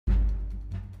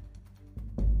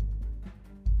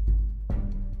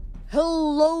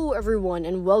Hello everyone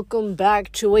and welcome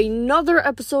back to another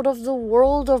episode of the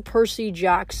World of Percy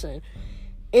Jackson.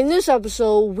 In this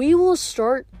episode, we will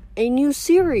start a new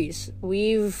series.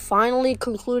 We've finally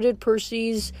concluded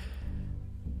Percy's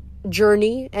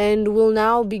journey and will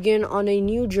now begin on a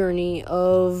new journey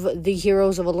of the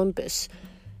Heroes of Olympus.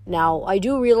 Now, I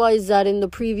do realize that in the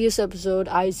previous episode,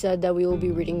 I said that we will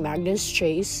be reading Magnus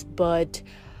Chase, but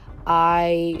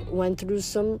I went through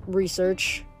some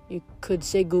research, you could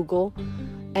say Google,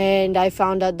 and I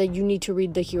found out that you need to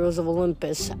read the Heroes of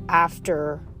Olympus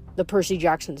after the Percy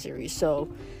Jackson series.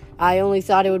 So I only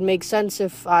thought it would make sense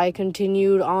if I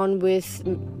continued on with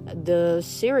the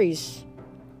series,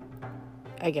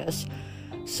 I guess.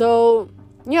 So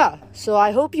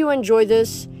I hope you enjoy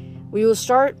this. We will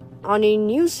start on a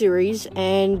new series,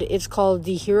 and it's called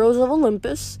The Heroes of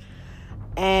Olympus,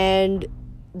 and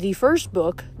the first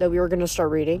book that we are going to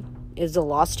start reading is The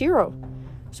Lost Hero.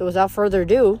 So without further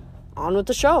ado, on with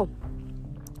the show.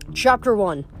 Chapter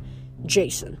 1,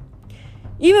 Jason.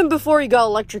 Even before he got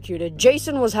electrocuted,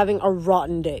 Jason was having a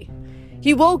rotten day.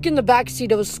 He woke in the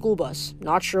backseat of a school bus,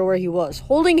 not sure where he was,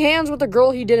 holding hands with a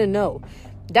girl he didn't know.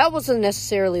 That wasn't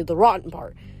necessarily the rotten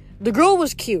part. The girl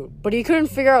was cute, but he couldn't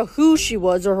figure out who she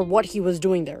was or what he was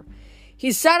doing there.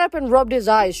 He sat up and rubbed his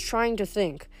eyes, trying to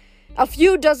think. A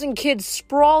few dozen kids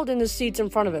sprawled in the seats in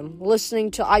front of him,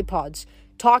 listening to iPods,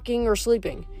 talking or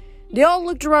sleeping. They all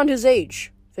looked around his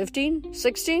age. 15?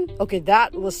 16? Okay,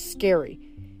 that was scary.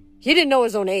 He didn't know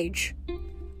his own age.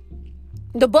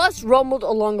 The bus rumbled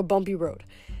along a bumpy road.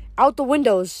 Out the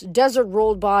windows, desert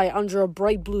rolled by under a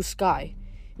bright blue sky.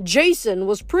 Jason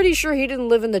was pretty sure he didn't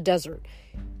live in the desert.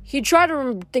 He tried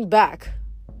to think back.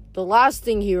 The last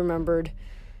thing he remembered,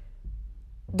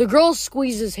 the girl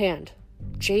squeezed his hand.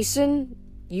 Jason,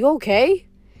 you okay?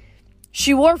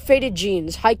 She wore faded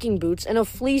jeans, hiking boots, and a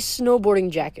fleece snowboarding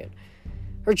jacket.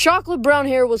 Her chocolate brown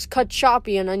hair was cut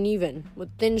choppy and uneven, with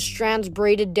thin strands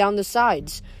braided down the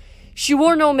sides. She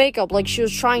wore no makeup, like she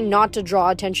was trying not to draw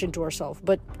attention to herself,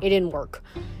 but it didn't work.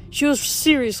 She was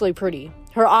seriously pretty.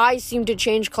 Her eyes seemed to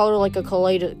change color like a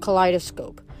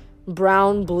kaleidoscope.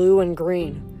 Brown, blue, and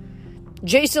green.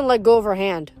 Jason let go of her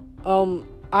hand.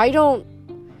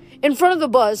 In front of the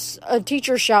bus, a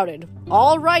teacher shouted,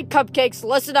 "All right, cupcakes,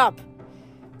 listen up."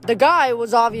 The guy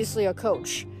was obviously a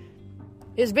coach.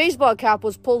 His baseball cap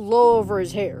was pulled low over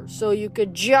his hair, so you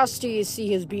could just see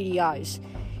his beady eyes.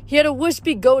 He had a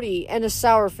wispy goatee and a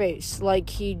sour face,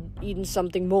 like he'd eaten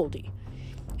something moldy.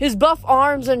 His buff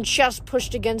arms and chest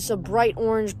pushed against a bright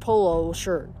orange polo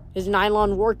shirt. His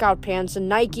nylon workout pants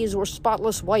and Nikes were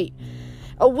spotless white.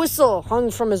 A whistle hung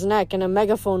from his neck and a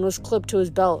megaphone was clipped to his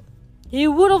belt. He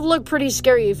would have looked pretty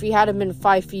scary if he hadn't been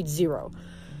 5'0".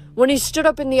 When he stood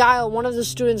up in the aisle, one of the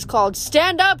students called,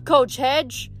 "Stand up, Coach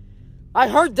Hedge!" "I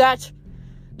heard that!"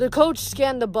 The coach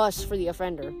scanned the bus for the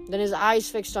offender. Then his eyes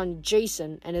fixed on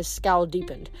Jason and his scowl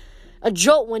deepened. A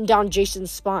jolt went down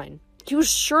Jason's spine. He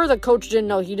was sure the coach didn't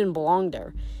know he didn't belong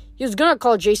there. He was gonna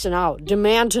call Jason out,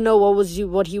 demand to know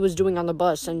what he was doing on the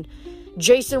bus, and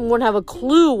Jason wouldn't have a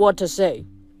clue what to say.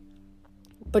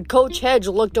 But Coach Hedge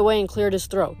looked away and cleared his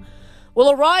throat.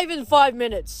 "We'll arrive in 5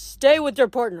 minutes. Stay with your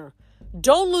partner.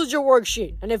 Don't lose your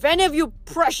worksheet. And if any of you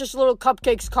precious little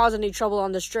cupcakes cause any trouble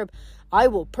on this trip, I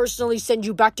will personally send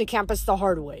you back to campus the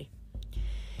hard way."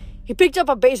 He picked up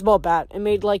a baseball bat and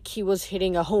made like he was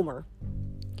hitting a homer.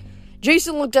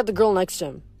 Jason looked at the girl next to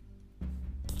him.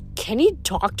 "Can he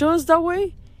talk to us that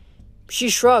way?" She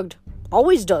shrugged.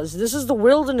 "Always does. This is the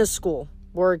wilderness school,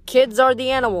 where kids are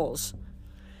the animals."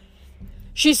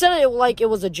 She said it like it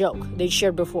was a joke they'd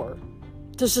shared before.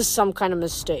 "This is some kind of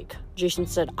mistake," Jason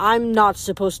said. "I'm not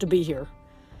supposed to be here."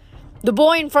 The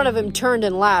boy in front of him turned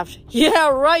and laughed. "Yeah,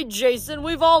 right, Jason.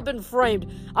 We've all been framed.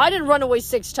 I didn't run away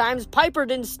 6 times. Piper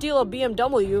didn't steal a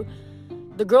BMW.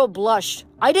 The girl blushed.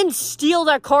 "I didn't steal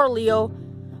that car, Leo."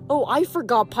 "Oh, I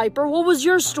forgot, Piper. What was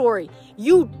your story?"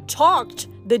 "You talked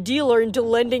the dealer into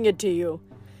lending it to you."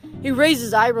 He raised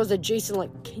his eyebrows at Jason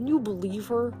like, "Can you believe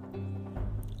her?"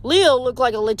 Leo looked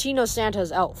like a Latino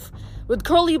Santa's elf, with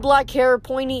curly black hair,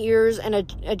 pointy ears, and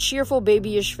a cheerful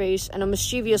babyish face, and a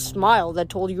mischievous smile that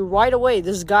told you right away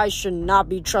this guy should not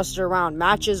be trusted around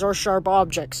matches or sharp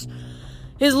objects.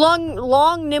 His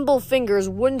long, nimble fingers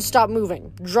wouldn't stop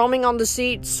moving, drumming on the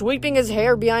seat, sweeping his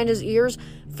hair behind his ears,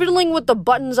 fiddling with the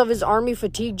buttons of his army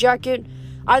fatigue jacket.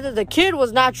 Either the kid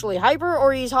was naturally hyper,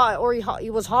 or he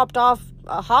was hopped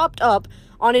up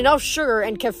on enough sugar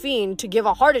and caffeine to give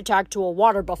a heart attack to a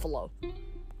water buffalo.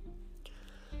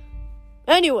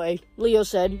 "Anyway," Leo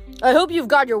said, "I hope you've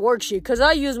got your worksheet, because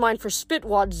I used mine for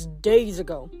spitwads days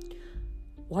ago."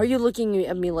 "Why are you looking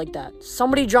at me like that?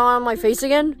 Somebody draw on my face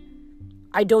again?"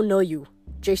 I don't know you,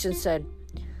 Jason said.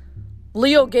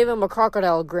 Leo gave him a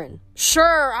crocodile grin.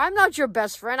 Sure, I'm not your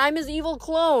best friend. I'm his evil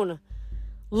clone.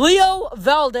 Leo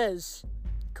Valdez,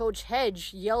 Coach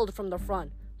Hedge yelled from the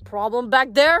front. Problem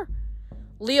back there?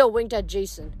 Leo winked at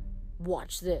Jason.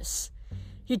 Watch this.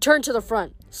 He turned to the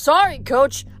front. Sorry,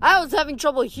 Coach. I was having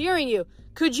trouble hearing you.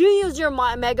 Could you use your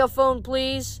megaphone,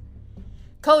 please?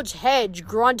 Coach Hedge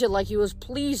grunted like he was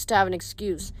pleased to have an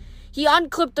excuse. He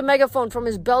unclipped the megaphone from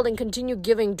his belt and continued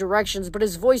giving directions, but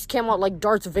his voice came out like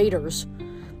Darth Vader's.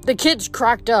 The kids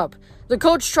cracked up. The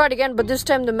coach tried again, but this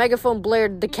time the megaphone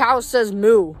blared, "The cow says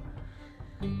moo."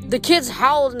 The kids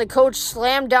howled and the coach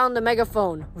slammed down the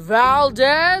megaphone.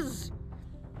 Valdez!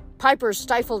 Piper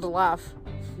stifled a laugh.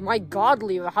 My God,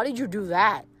 Leo, how did you do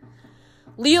that?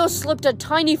 Leo slipped a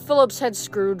tiny Phillips head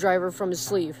screwdriver from his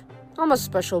sleeve. I'm a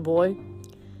special boy.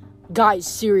 Guys,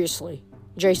 seriously,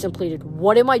 Jason pleaded.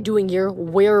 What am I doing here?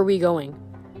 Where are we going?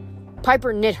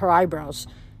 Piper knit her eyebrows.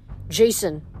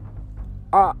 Jason,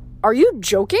 are you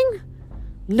joking?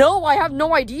 No, I have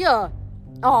no idea.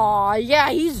 Aw, yeah,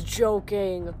 he's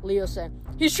joking, Leo said.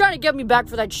 He's trying to get me back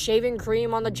for that shaving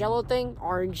cream on the Jell-O thing,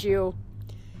 aren't you?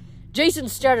 Jason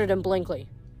stared at him blankly.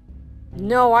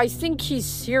 No, I think he's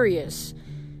serious.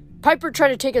 Piper tried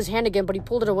to take his hand again, but he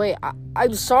pulled it away.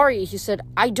 I'm sorry, he said.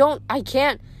 I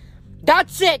can't.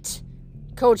 That's it!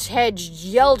 Coach Hedge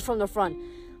yelled from the front.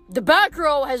 The back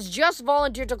row has just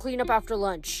volunteered to clean up after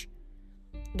lunch.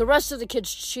 The rest of the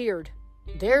kids cheered.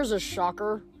 There's a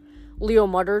shocker, Leo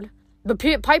muttered. But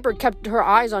Piper kept her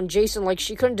eyes on Jason like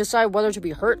she couldn't decide whether to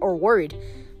be hurt or worried.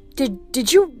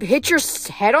 Did you hit your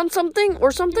head on something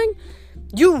or something?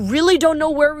 You really don't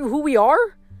know who we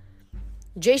are?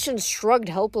 Jason shrugged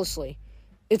helplessly.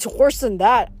 It's worse than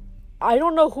that. I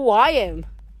don't know who I am.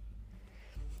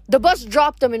 The bus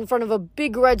dropped them in front of a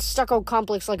big red stucco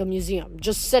complex like a museum,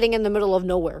 just sitting in the middle of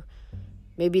nowhere.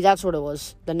 Maybe that's what it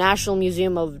was. The National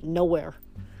Museum of Nowhere,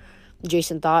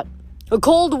 Jason thought. A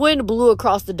cold wind blew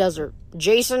across the desert.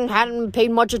 Jason hadn't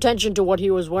paid much attention to what he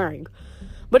was wearing,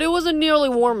 but it wasn't nearly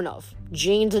warm enough.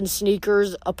 Jeans and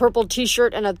sneakers, a purple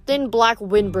t-shirt, and a thin black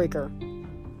windbreaker.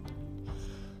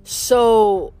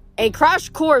 So, a crash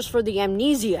course for the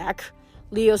amnesiac,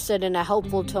 Leo said in a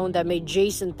helpful tone that made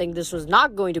Jason think this was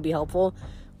not going to be helpful.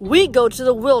 We go to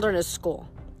the wilderness school.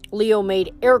 Leo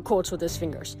made air quotes with his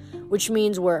fingers, which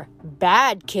means we're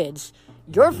bad kids.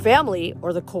 Your family,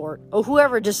 or the court, or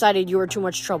whoever decided you were too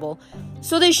much trouble,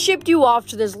 so they shipped you off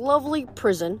to this lovely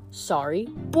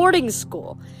boarding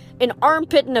school in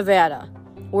Armpit, Nevada,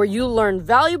 where you learn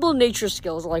valuable nature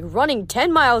skills like running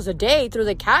 10 miles a day through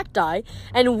the cacti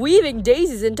and weaving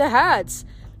daisies into hats.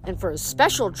 And for a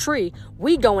special treat,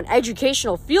 we go on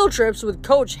educational field trips with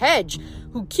Coach Hedge,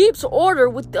 who keeps order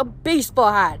with a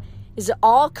baseball hat. Is it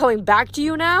all coming back to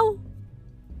you now?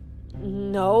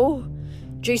 No.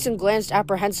 Jason glanced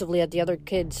apprehensively at the other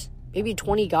kids. Maybe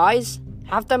 20 guys?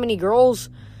 Half that many girls?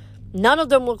 None of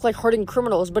them looked like hardened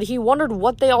criminals, but he wondered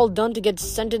what they all done to get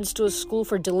sentenced to a school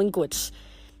for delinquents.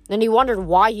 And he wondered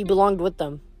why he belonged with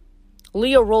them.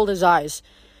 Leo rolled his eyes.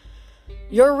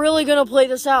 You're really gonna play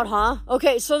this out, huh?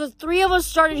 Okay, so the three of us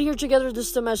started here together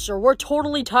this semester. We're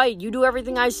totally tight. You do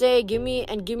everything I say. Give me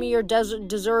your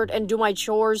dessert and do my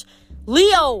chores.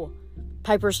 Leo!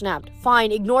 Piper snapped.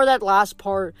 Fine, ignore that last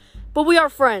part. But we are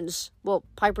friends. Well,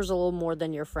 Piper's a little more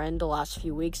than your friend the last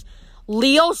few weeks.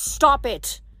 Leo, stop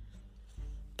it!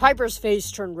 Piper's face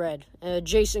turned red.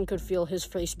 Jason could feel his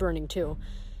face burning too.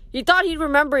 He thought he'd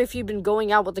remember if he'd been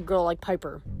going out with a girl like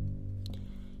Piper.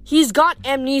 He's got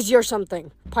amnesia or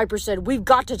something, Piper said. We've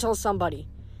got to tell somebody.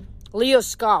 Leo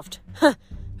scoffed.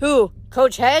 Who?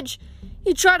 Coach Hedge?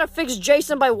 He tried to fix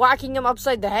Jason by whacking him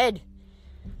upside the head.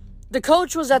 The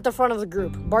coach was at the front of the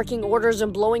group, barking orders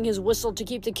and blowing his whistle to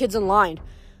keep the kids in line.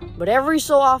 But every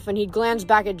so often, he'd glance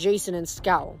back at Jason and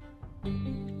scowl.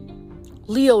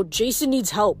 Leo, Jason needs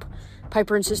help,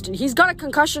 Piper insisted. He's got a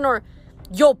concussion or...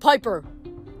 Yo, Piper!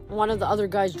 One of the other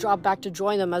guys dropped back to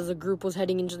join them as the group was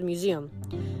heading into the museum.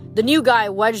 The new guy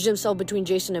wedged himself between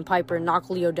Jason and Piper and knocked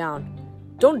Leo down.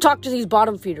 Don't talk to these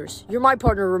bottom feeders. You're my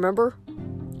partner, remember?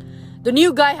 The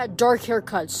new guy had dark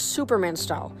haircuts, Superman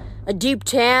style, a deep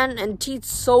tan, and teeth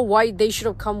so white they should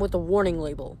have come with a warning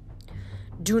label.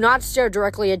 Do not stare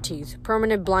directly at teeth.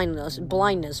 Permanent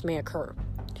blindness may occur.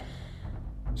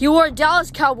 He wore a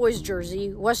Dallas Cowboys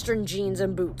jersey, Western jeans,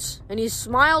 and boots, and he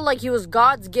smiled like he was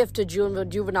God's gift to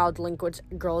juvenile delinquent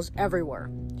girls everywhere.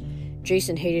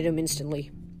 Jason hated him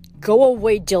instantly. Go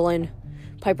away, Dylan,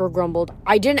 Piper grumbled.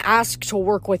 I didn't ask to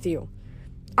work with you.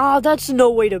 That's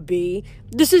no way to be.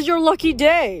 This is your lucky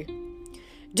day.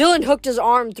 Dylan hooked his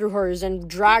arm through hers and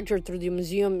dragged her through the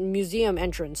museum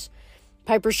entrance.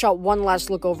 Piper shot one last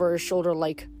look over her shoulder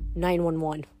like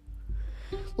 911.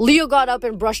 Leo got up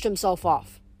and brushed himself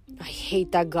off. I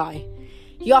hate that guy.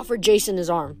 He offered Jason his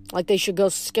arm, like they should go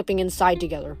skipping inside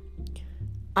together.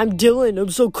 I'm Dylan. I'm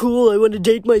so cool. I want to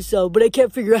date myself, but I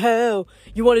can't figure out how.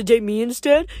 You want to date me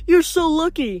instead? You're so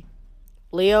lucky.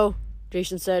 Leo,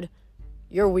 Jason said,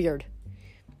 you're weird.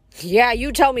 Yeah,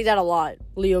 you tell me that a lot,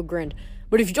 Leo grinned.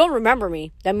 But if you don't remember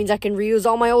me, that means I can reuse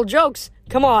all my old jokes.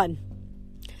 Come on.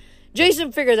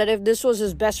 Jason figured that if this was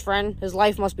his best friend, his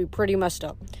life must be pretty messed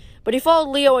up. But he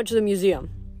followed Leo into the museum.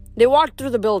 They walked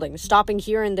through the building, stopping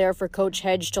here and there for Coach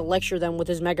Hedge to lecture them with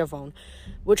his megaphone,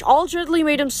 which alternately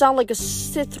made him sound like a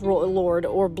Sith Lord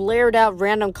or blared out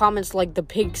random comments like the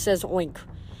pig says oink.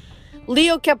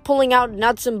 Leo kept pulling out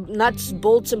nuts,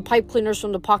 bolts, and pipe cleaners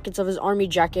from the pockets of his army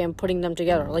jacket and putting them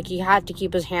together, like he had to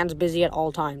keep his hands busy at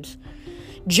all times.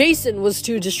 Jason was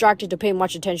too distracted to pay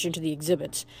much attention to the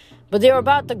exhibits, but they were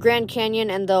about the Grand Canyon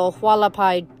and the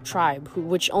Hualapai tribe,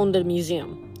 which owned the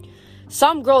museum.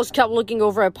 Some girls kept looking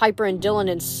over at Piper and Dylan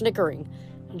and snickering.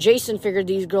 Jason figured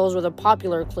these girls were the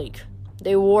popular clique.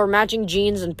 They wore matching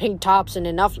jeans and pink tops and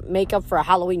enough makeup for a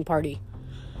Halloween party.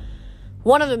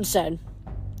 One of them said,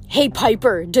 Hey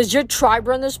Piper, does your tribe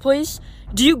run this place?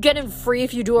 Do you get in free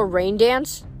if you do a rain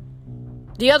dance?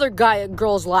 The other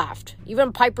girls laughed.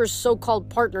 Even Piper's so-called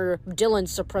partner, Dylan,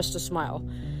 suppressed a smile.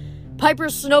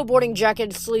 Piper's snowboarding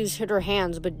jacket sleeves hit her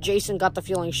hands, but Jason got the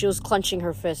feeling she was clenching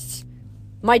her fists.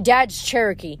 My dad's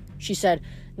Cherokee, she said,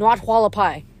 not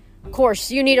Hualapai. Of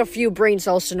course, you need a few brain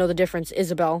cells to know the difference,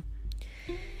 Isabel.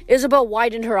 Isabel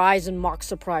widened her eyes in mock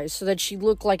surprise so that she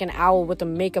looked like an owl with a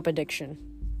makeup addiction.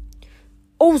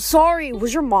 Oh, sorry,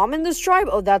 was your mom in this tribe?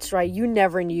 Oh, that's right, you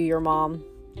never knew your mom.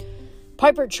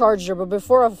 Piper charged her, but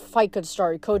before a fight could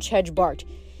start, Coach Hedge barked,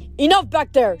 Enough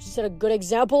back there! Set a good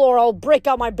example or I'll break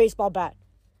out my baseball bat.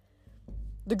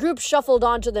 The group shuffled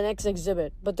on to the next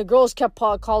exhibit, but the girls kept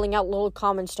calling out little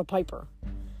comments to Piper.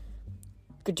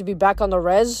 Good to be back on the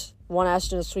res? One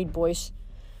asked in a sweet voice.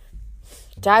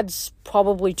 Dad's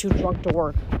probably too drunk to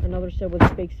work, another said with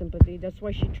fake sympathy. That's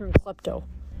why she turned klepto.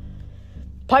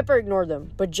 Piper ignored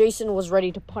them, but Jason was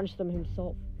ready to punch them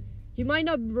himself. He might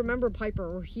not remember Piper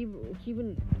or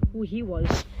even who he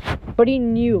was, but he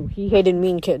knew he hated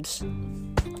mean kids.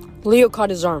 Leo caught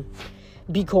his arm.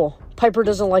 Be cool. Piper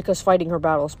doesn't like us fighting her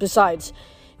battles. Besides,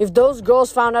 if those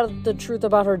girls found out the truth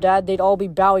about her dad, they'd all be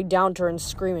bowing down to her and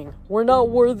screaming, We're not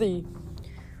worthy.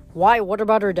 Why? What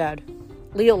about her dad?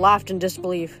 Leo laughed in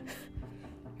disbelief.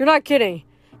 You're not kidding.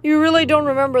 You really don't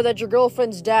remember that your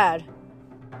girlfriend's dad.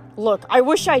 Look, I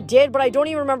wish I did, but I don't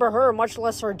even remember her, much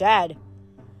less her dad.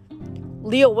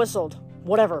 Leo whistled.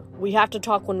 Whatever. We have to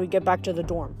talk when we get back to the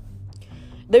dorm.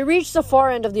 They reached the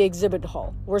far end of the exhibit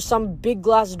hall, where some big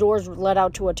glass doors led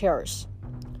out to a terrace.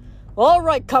 All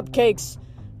right, cupcakes,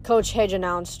 Coach Hedge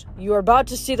announced. You are about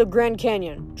to see the Grand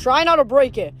Canyon. Try not to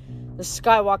break it. The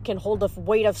skywalk can hold a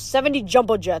weight of 70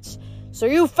 jumbo jets, so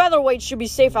you featherweights should be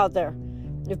safe out there.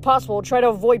 If possible, try to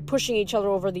avoid pushing each other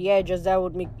over the edge, as that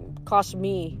would cost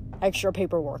me extra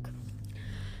paperwork.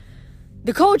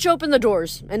 The coach opened the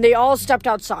doors, and they all stepped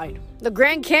outside. The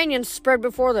Grand Canyon spread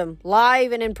before them,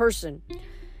 live and in person.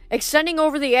 Extending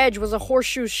over the edge was a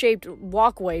horseshoe-shaped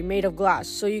walkway made of glass,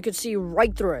 so you could see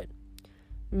right through it.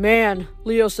 Man,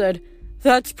 Leo said,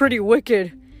 that's pretty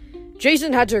wicked.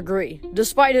 Jason had to agree.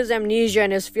 Despite his amnesia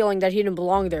and his feeling that he didn't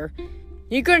belong there,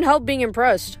 he couldn't help being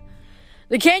impressed.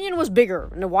 The canyon was bigger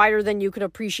and wider than you could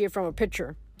appreciate from a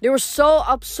picture. They were so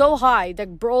high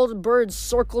that birds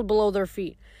circled below their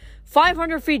feet.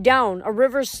 500 feet down, a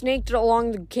river snaked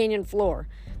along the canyon floor.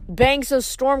 Banks of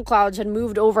storm clouds had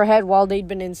moved overhead while they'd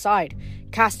been inside,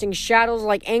 casting shadows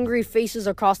like angry faces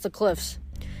across the cliffs.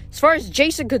 As far as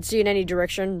Jason could see in any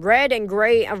direction, red and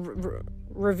gray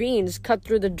ravines cut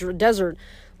through the desert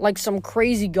like some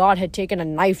crazy god had taken a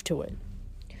knife to it.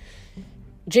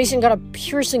 Jason got a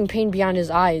piercing pain behind his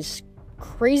eyes.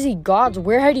 Crazy gods,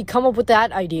 where had he come up with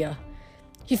that idea?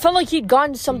 He felt like he'd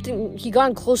gotten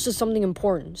close to something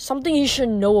important, something he should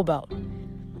know about.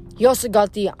 He also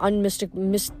got the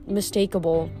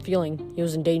unmistakable feeling he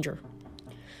was in danger.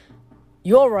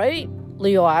 You alright?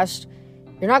 Leo asked.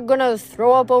 You're not gonna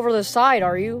throw up over the side,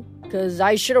 are you? Because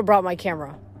I should have brought my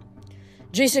camera.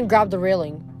 Jason grabbed the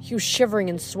railing. He was shivering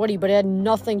and sweaty, but it had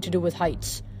nothing to do with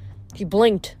heights. He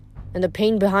blinked, and the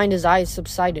pain behind his eyes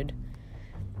subsided.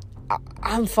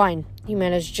 I'm fine, he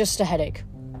managed, just a headache.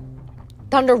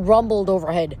 Thunder rumbled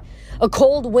overhead. A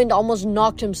cold wind almost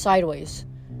knocked him sideways.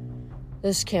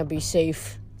 This can't be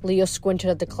safe. Leo squinted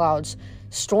at the clouds.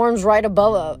 Storm's right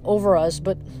over us,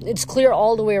 but it's clear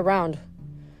all the way around.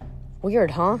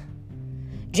 Weird, huh?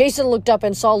 Jason looked up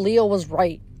and saw Leo was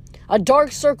right. A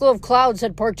dark circle of clouds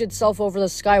had parked itself over the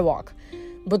skywalk,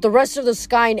 but the rest of the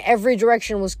sky in every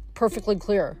direction was perfectly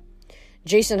clear.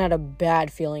 Jason had a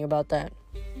bad feeling about that.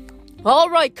 "All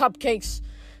right, Cupcakes,"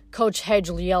 Coach Hedge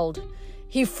yelled.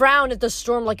 He frowned at the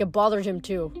storm like it bothered him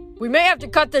too. "We may have to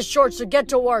cut this short, so get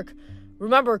to work.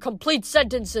 Remember, complete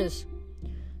sentences."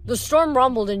 The storm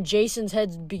rumbled and Jason's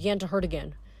head began to hurt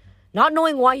again. Not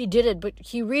knowing why he did it, but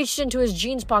he reached into his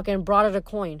jeans pocket and brought out a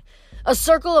coin. A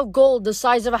circle of gold the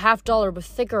size of a $50, but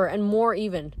thicker and more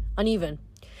uneven.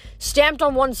 Stamped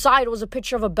on one side was a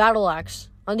picture of a battle axe.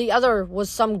 On the other was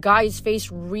some guy's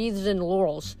face wreathed in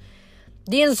laurels.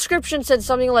 The inscription said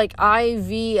something like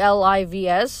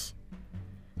IVLIVS.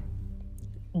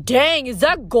 "Dang, is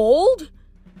that gold?"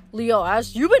 Leo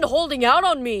asked. "You've been holding out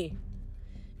on me."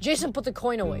 Jason put the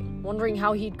coin away, wondering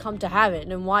how he'd come to have it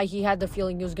and why he had the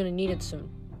feeling he was going to need it soon.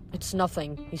 "It's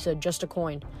nothing," he said, "just a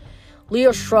coin."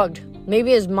 Leo shrugged.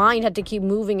 Maybe his mind had to keep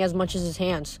moving as much as his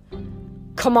hands.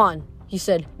 "Come on," he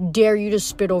said. "Dare you to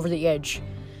spit over the edge."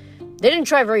 They didn't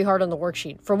try very hard on the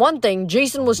worksheet. For one thing,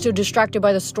 Jason was too distracted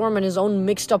by the storm and his own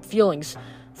mixed-up feelings.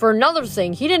 For another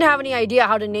thing, he didn't have any idea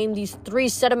how to name these 3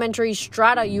 sedimentary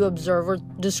strata you observe or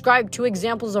describe 2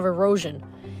 examples of erosion.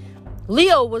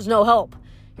 Leo was no help.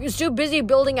 He was too busy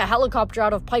building a helicopter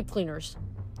out of pipe cleaners.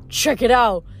 "Check it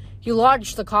out." He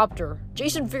launched the copter.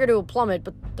 Jason figured it would plummet,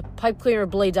 but the pipe cleaner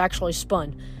blades actually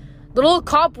spun. The little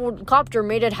copter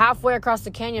made it halfway across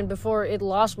the canyon before it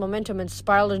lost momentum and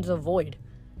spiraled into the void.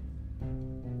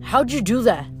 "How'd you do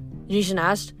that?" Jason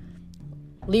asked.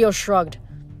 Leo shrugged.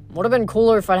 "Would have been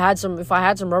cooler if I had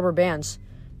some rubber bands."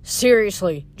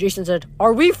 "Seriously," Jason said.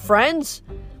 "Are we friends?"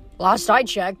 "Last I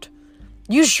checked."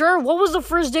 "You sure? What was the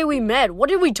first day we met? What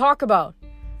did we talk about?"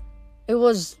 "It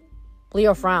was..."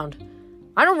 Leo frowned.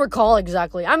 "I don't recall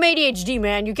exactly. I'm ADHD,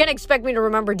 man. You can't expect me to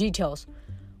remember details."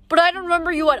 "But I don't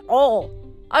remember you at all.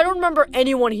 I don't remember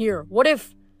anyone here. What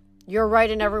if..." "You're right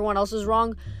and everyone else is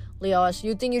wrong?" Leo asked.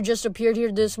 "You think you just appeared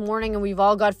here this morning and we've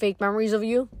all got fake memories of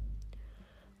you?"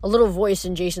 A little voice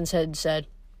in Jason's head said,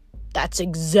 "That's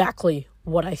exactly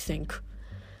what I think."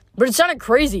 But it sounded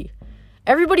crazy.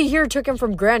 Everybody here took him for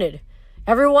granted.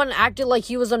 Everyone acted like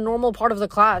he was a normal part of the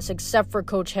class, except for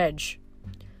Coach Hedge.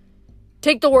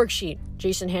 "Take the worksheet."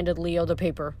 Jason handed Leo the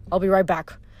paper. "I'll be right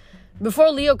back."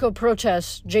 Before Leo could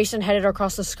protest, Jason headed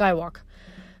across the skywalk.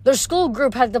 Their school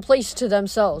group had the place to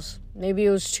themselves. Maybe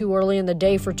it was too early in the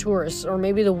day for tourists, or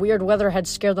maybe the weird weather had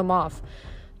scared them off.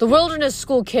 The wilderness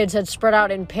school kids had spread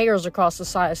out in pairs across the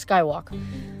skywalk.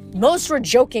 Most were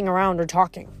joking around or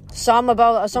talking. Some of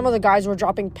the guys were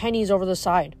dropping pennies over the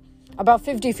side, about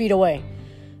 50 feet away.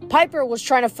 Piper was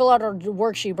trying to fill out her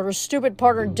worksheet, but her stupid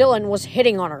partner Dylan was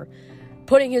hitting on her,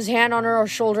 putting his hand on her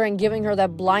shoulder and giving her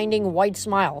that blinding white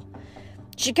smile.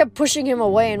 She kept pushing him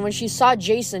away, and when she saw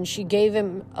Jason, she gave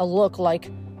him a look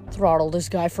like, "Throttle this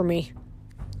guy for me."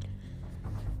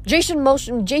 Jason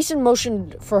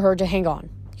motioned for her to hang on.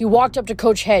 He walked up to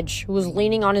Coach Hedge, who was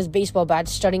leaning on his baseball bat,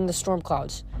 studying the storm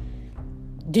clouds.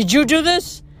 "Did you do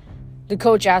this?" the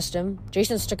coach asked him.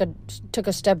 Jason took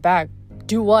a step back.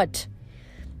 "Do what?"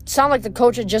 It sounded like the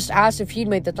coach had just asked if he'd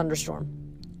made the thunderstorm.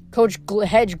 Coach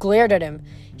Hedge glared at him,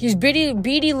 his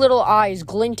beady little eyes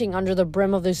glinting under the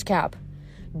brim of his cap.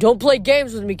 "Don't play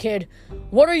games with me, kid.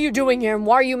 What are you doing here, and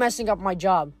why are you messing up my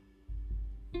job?"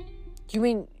 "You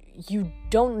mean you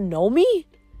don't know me?"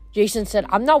 Jason said.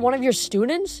 "I'm not one of your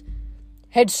students?"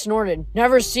 Hedge snorted.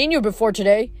 "Never seen you before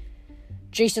today."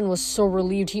 Jason was so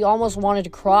relieved he almost wanted to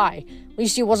cry. At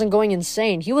least he wasn't going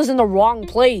insane. He was in the wrong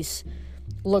place.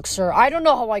 "Look, sir, I don't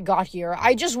know how I got here.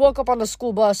 I just woke up on the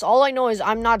school bus. All I know is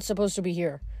I'm not supposed to be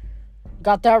here."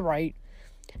 "Got that right."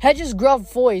 Hedge's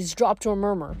gruff voice dropped to a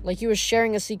murmur, like he was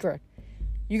sharing a secret.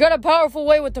 "You got a powerful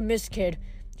way with the mist, kid.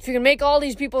 If you can make all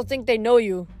these people think they know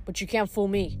you, but you can't fool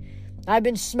me. I've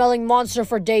been smelling monster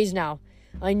for days now.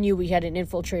 I knew we had an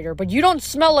infiltrator, but you don't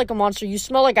smell like a monster. You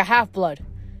smell like a half-blood.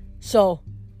 So,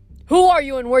 who are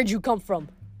you and where'd you come from?"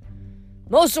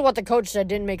 Most of what the coach said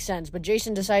didn't make sense, but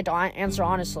Jason decided to answer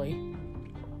honestly.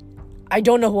 "I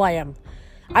don't know who I am.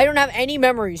 I don't have any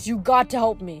memories. You got to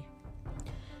help me."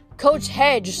 Coach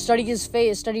Hedge studied his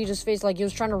face like he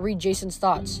was trying to read Jason's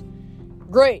thoughts.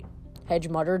 "Great," Hedge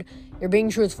muttered. "You're being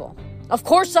truthful." "Of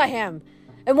course I am.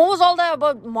 And what was all that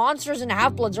about monsters and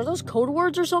half-bloods? Are those code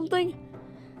words or something?"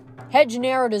 Hedge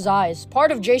narrowed his eyes.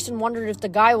 Part of Jason wondered if the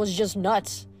guy was just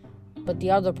nuts, but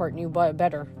the other part knew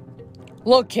better.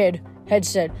 "Look, kid," Hedge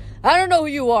said. "I don't know who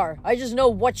you are. I just know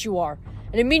what you are.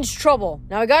 And it means trouble.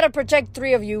 Now I gotta protect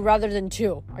 3 of you rather than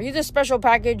 2. Are you the special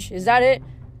package? Is that it?"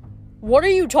 "What are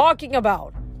you talking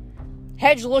about?"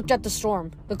 Hedge looked at the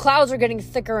storm. The clouds were getting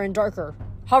thicker and darker,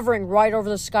 hovering right over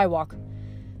the skywalk.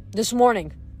 This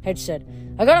morning, Hedge said.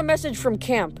 I got a message from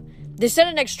camp. They said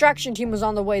an extraction team was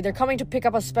on the way. They're coming to pick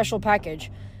up a special package.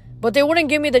 But they wouldn't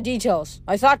give me the details.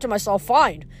 I thought to myself,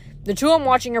 fine. The two I'm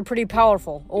watching are pretty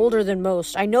powerful, older than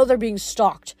most. I know they're being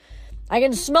stalked. I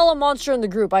can smell a monster in the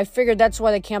group. I figured that's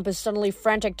why the camp is suddenly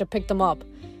frantic to pick them up.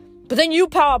 But then you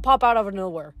pop out of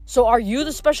nowhere. So are you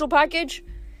the special package?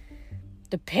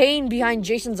 The pain behind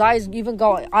Jason's eyes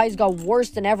got worse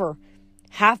than ever.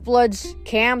 Half-bloods,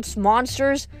 camps,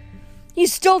 monsters. He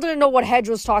still didn't know what Hedge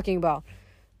was talking about.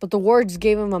 But the words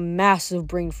gave him a massive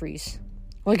brain freeze.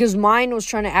 Like his mind was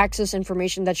trying to access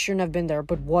information that shouldn't have been there,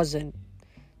 but wasn't.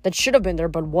 That should have been there,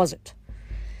 but wasn't.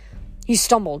 He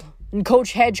stumbled, and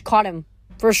Coach Hedge caught him.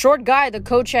 For a short guy, the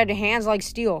coach had hands like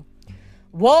steel.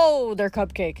 Whoa there,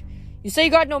 Cupcake. You say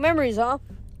you got no memories, huh?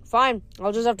 Fine,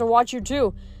 I'll just have to watch you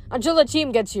too. Until the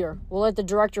team gets here. We'll let the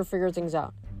director figure things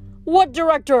out. What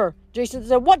director? Jason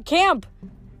said. What camp?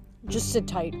 Just sit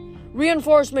tight.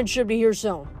 Reinforcements should be here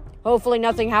soon. Hopefully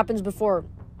nothing happens before.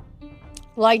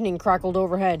 Lightning crackled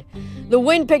overhead. The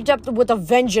wind picked up with a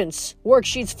vengeance.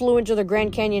 Worksheets flew into the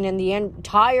Grand Canyon and the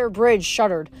entire bridge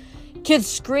shuddered. Kids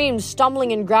screamed,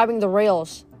 stumbling and grabbing the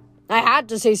rails. I had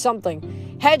to say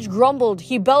something. Hedge grumbled.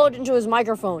 He bellowed into his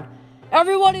microphone.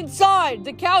 Everyone inside!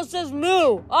 The cow says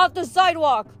moo! Off the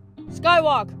skywalk!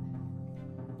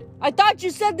 I thought you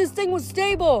said this thing was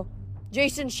stable!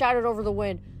 Jason shouted over the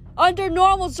wind. Under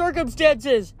normal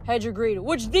circumstances, Hedge agreed.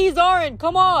 Which these aren't!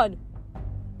 Come on!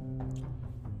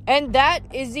 And that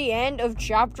is the end of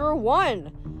chapter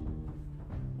 1.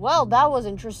 Well, that was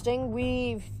interesting.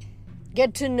 We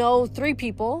get to know 4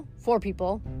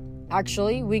 people,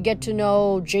 actually. We get to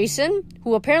know Jason,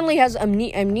 who apparently has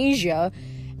amnesia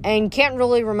and can't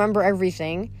really remember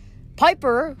everything.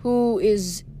 Piper, who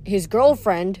is his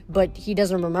girlfriend, but he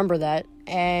doesn't remember that.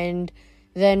 And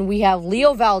then we have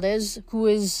Leo Valdez, who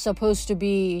is supposed to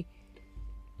be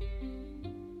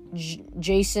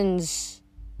Jason's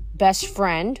best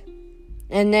friend.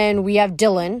 And then we have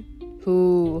Dylan,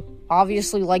 who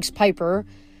obviously likes Piper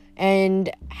and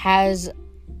has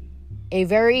a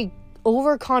very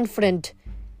overconfident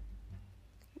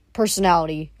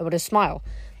personality about his smile.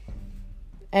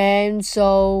 And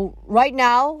so right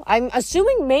now, I'm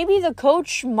assuming maybe the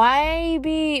coach might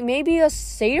be maybe a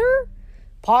satyr,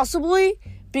 possibly,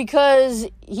 because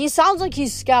he sounds like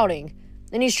he's scouting,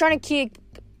 and he's trying to keep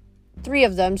 3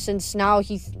 of them, since now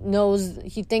he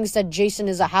thinks that Jason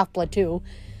is a half-blood too.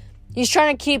 He's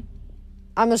trying to keep,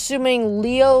 I'm assuming,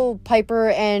 Leo, Piper,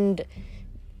 and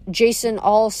Jason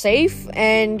all safe,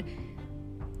 and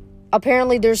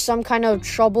apparently there's some kind of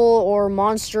trouble or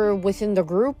monster within the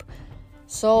group.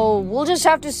 So we'll just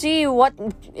have to see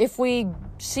if we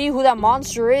see who that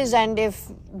monster is, and if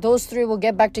those 3 will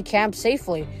get back to camp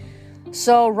safely.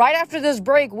 So right after this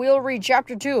break, we'll read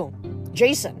chapter 2,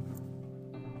 Jason.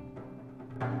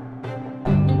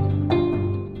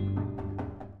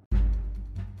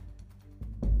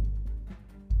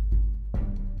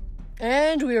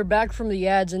 And we are back from the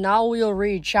ads, and now we'll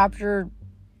read chapter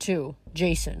 2,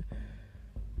 Jason.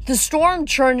 The storm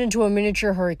turned into a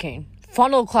miniature hurricane.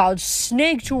 Funnel clouds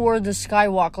snaked toward the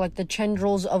skywalk like the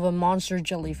tendrils of a monster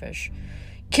jellyfish.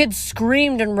 Kids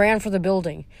screamed and ran for the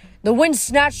building. The wind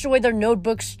snatched away their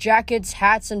notebooks, jackets,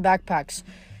 hats, and backpacks.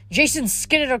 Jason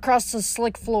skidded across the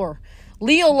slick floor.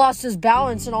 Leo lost his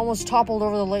balance and almost toppled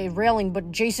over the railing,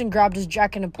 but Jason grabbed his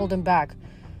jacket and pulled him back.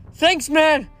 Thanks,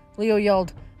 man, Leo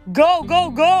yelled. Go, go,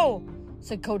 go,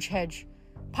 said Coach Hedge.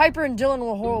 Piper and Dylan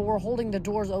were holding the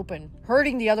doors open,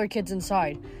 herding the other kids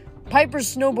inside.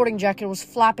 Piper's snowboarding jacket was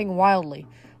flapping wildly,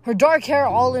 her dark hair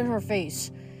all in her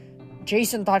face.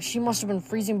 Jason thought she must have been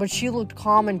freezing, but she looked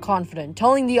calm and confident,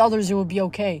 telling the others it would be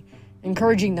okay,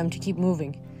 encouraging them to keep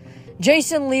moving.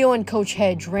 Jason, Leo, and Coach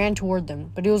Hedge ran toward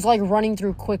them, but it was like running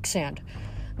through quicksand.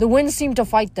 The wind seemed to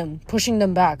fight them, pushing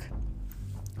them back.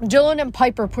 Dylan and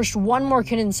Piper pushed one more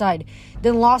kid inside,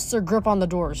 then lost their grip on the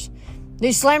doors.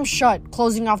 They slammed shut,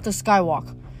 closing off the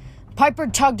skywalk. Piper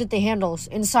tugged at the handles.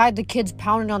 Inside, the kids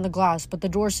pounded on the glass, but the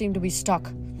door seemed to be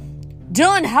stuck.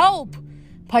 Dylan, help!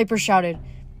 Piper shouted.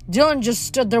 Dylan just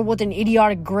stood there with an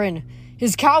idiotic grin,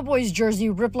 his Cowboys jersey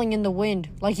rippling in the wind,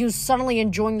 like he was suddenly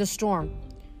enjoying the storm.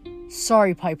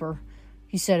 Sorry, Piper,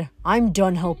 he said. I'm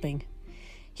done helping.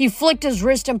 He flicked his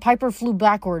wrist and Piper flew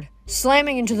backward,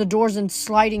 slamming into the doors and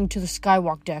sliding to the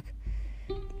skywalk deck.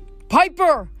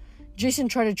 Piper! Jason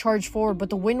tried to charge forward, but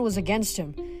the wind was against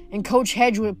him, and Coach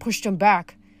Hedge pushed him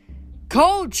back.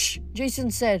 Coach!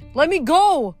 Jason said. Let me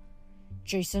go!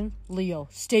 Jason, Leo,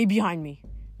 stay behind me,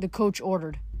 the coach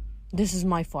ordered. This is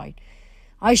my fight.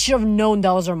 I should have known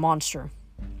that was our monster.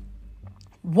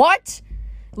 What?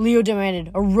 Leo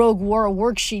demanded. A rogue wore a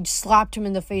worksheet, slapped him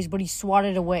in the face, but he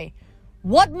swatted it away.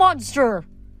 What monster?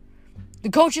 The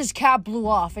coach's cap blew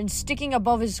off, and sticking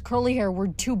above his curly hair were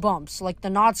 2 bumps, like the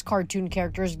Knots cartoon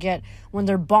characters get when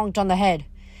they're bonked on the head.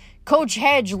 Coach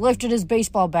Hedge lifted his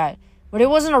baseball bat, but it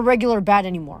wasn't a regular bat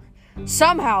anymore.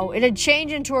 Somehow, it had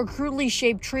changed into a crudely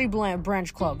shaped tree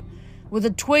branch club, with the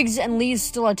twigs and leaves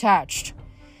still attached.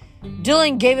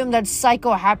 Dylan gave him that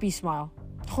psycho happy smile.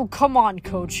 Oh, come on,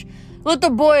 Coach. Let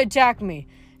the boy attack me.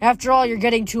 After all, you're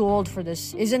getting too old for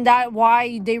this. Isn't that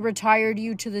why they retired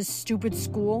you to this stupid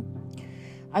school?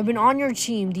 I've been on your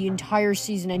team the entire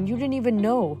season, and you didn't even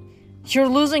know. You're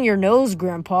losing your nose,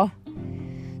 Grandpa.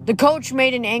 The coach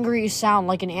made an angry sound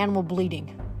like an animal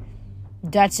bleeding.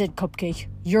 That's it, Cupcake.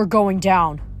 You're going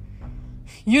down.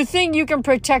 You think you can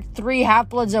protect 3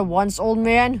 half-bloods at once, old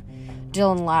man?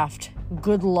 Dylan laughed.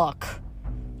 Good luck.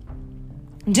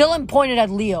 Dylan pointed at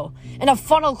Leo, and a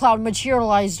funnel cloud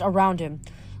materialized around him.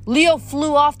 Leo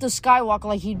flew off the skywalk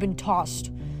like he'd been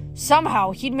tossed.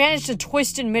 Somehow, he'd managed to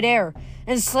twist in midair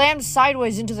and slammed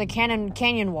sideways into the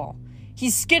canyon wall. He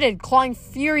skidded, clawing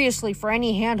furiously for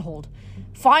any handhold.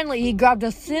 Finally, he grabbed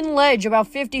a thin ledge about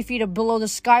 50 feet below the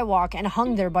skywalk and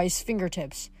hung there by his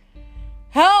fingertips.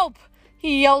 Help!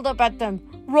 He yelled up at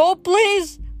them. Rope,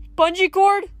 please! Bungee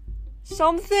cord?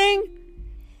 Something?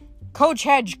 Coach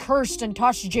Hedge cursed and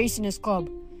tossed Jason his club.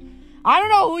 I don't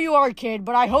know who you are, kid,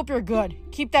 but I hope you're good.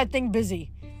 Keep that thing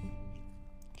busy.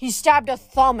 He stabbed a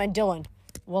thumb at Dylan,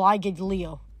 while I get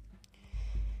Leo.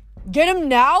 Get him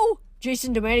now?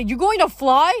 Jason demanded. You going to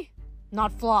fly?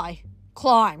 Not fly.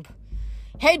 Climb.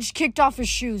 Hedge kicked off his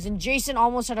shoes, and Jason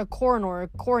almost had a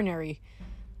coronary.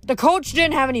 The coach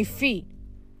didn't have any feet.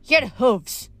 He had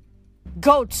hooves.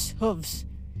 Goat's hooves.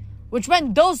 Which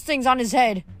meant those things on his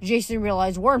head, Jason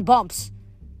realized, weren't bumps.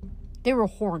 They were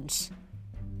horns.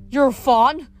 You're a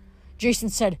fawn? Jason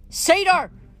said.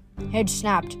 Satyr! Hedge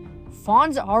snapped.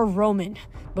 Fawns are Roman,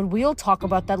 but we'll talk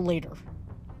about that later.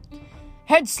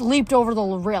 Hedge leaped over the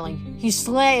railing. He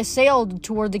sailed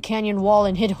toward the canyon wall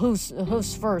and hit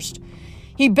hoofs first.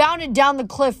 He bounded down the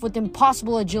cliff with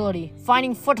impossible agility,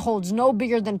 finding footholds no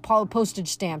bigger than postage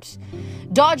stamps,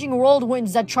 dodging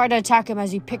whirlwinds that tried to attack him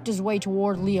as he picked his way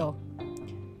toward Leo.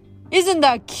 Isn't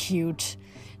that cute?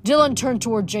 Dylan turned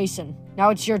toward Jason. Now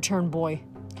it's your turn, boy.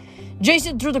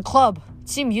 Jason threw the club. It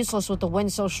seemed useless with the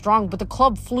wind so strong, but the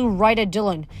club flew right at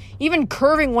Dylan, even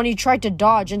curving when he tried to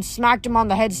dodge, and smacked him on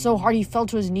the head so hard he fell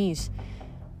to his knees.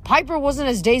 Piper wasn't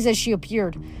as dazed as she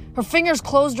appeared. Her fingers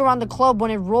closed around the club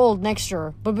when it rolled next to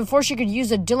her, but before she could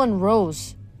use it, Dylan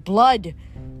rose. Blood.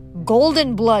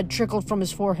 Golden blood trickled from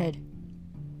his forehead.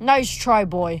 Nice try,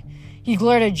 boy. He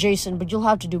glared at Jason, but you'll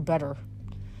have to do better.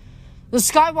 The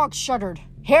skywalk shuddered.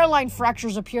 Hairline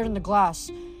fractures appeared in the glass.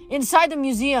 Inside the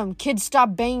museum, kids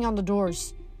stopped banging on the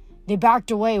doors. They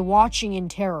backed away, watching in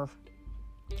terror.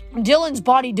 Dylan's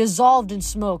body dissolved in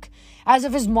smoke, as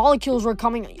if his molecules were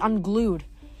coming unglued.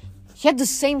 He had the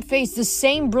same face, the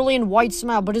same brilliant white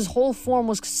smile, but his whole form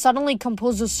was suddenly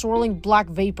composed of swirling black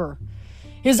vapor.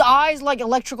 His eyes like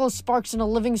electrical sparks in a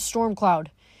living storm cloud.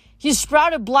 He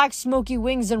sprouted black smoky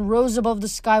wings and rose above the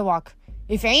skywalk.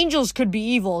 If angels could be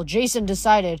evil, Jason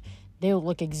decided they would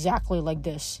look exactly like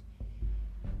this.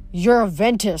 You're a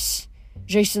Ventus,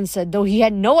 Jason said, though he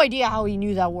had no idea how he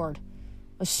knew that word.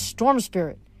 A storm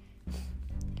spirit.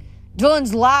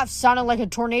 Dylan's laugh sounded like a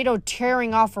tornado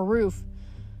tearing off a roof.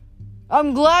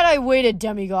 I'm glad I waited,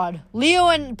 demigod. Leo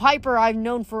and Piper I've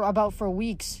known for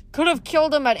weeks. Could have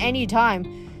killed him at any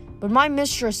time, but my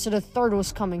mistress said a third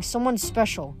was coming, someone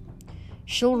special.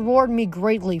 She'll reward me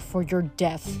greatly for your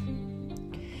death.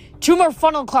 2 more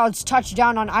funnel clouds touched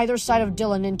down on either side of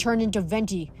Dylan and turned into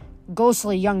Venti,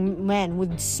 ghostly young men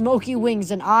with smoky wings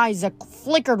and eyes that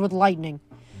flickered with lightning.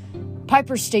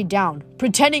 Piper stayed down,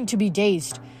 pretending to be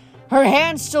dazed, her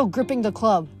hands still gripping the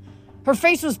club. Her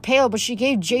face was pale, but she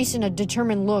gave Jason a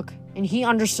determined look, and he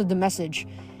understood the message.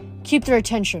 Keep their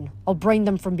attention. I'll bring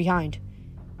them from behind.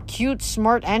 Cute,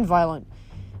 smart, and violent.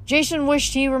 Jason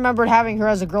wished he remembered having her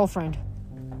as a girlfriend.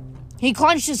 He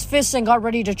clenched his fists and got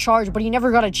ready to charge, but he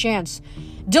never got a chance.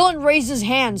 Dylan raised his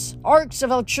hands, arcs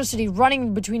of electricity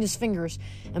running between his fingers,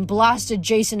 and blasted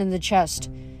Jason in the chest.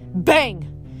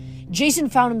 Bang! Jason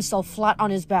found himself flat on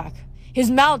his back.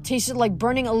 His mouth tasted like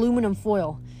burning aluminum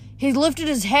foil. He lifted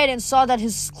his head and saw that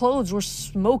his clothes were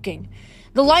smoking.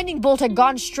 The lightning bolt had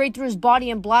gone straight through his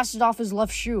body and blasted off his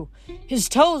left shoe. His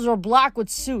toes were black with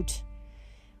soot.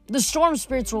 The storm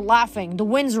spirits were laughing. The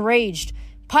winds raged.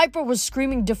 Piper was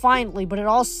screaming defiantly, but it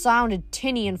all sounded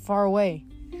tinny and far away.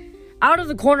 Out of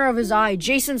the corner of his eye,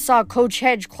 Jason saw Coach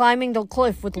Hedge climbing the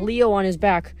cliff with Leo on his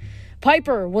back.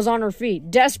 Piper was on her feet,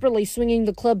 desperately swinging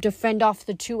the club to fend off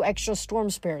the 2 extra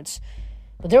storm spirits.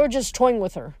 But they were just toying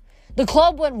with her. The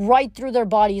club went right through their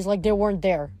bodies like they weren't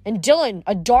there. And Dylan,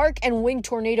 a dark and winged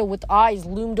tornado with eyes,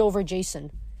 loomed over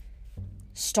Jason.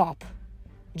 "Stop,"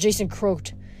 Jason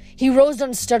croaked. He rose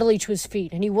unsteadily to his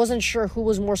feet, and he wasn't sure who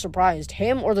was more surprised,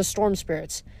 him or the storm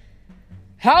spirits.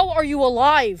 "How are you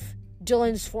alive?"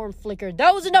 Dylan's form flickered.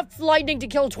 "That was enough lightning to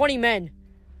kill 20 men.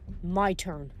 "My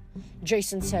turn,"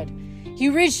 Jason said. He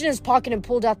reached in his pocket and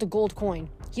pulled out the gold coin.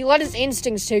 He let his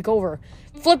instincts take over,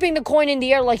 flipping the coin in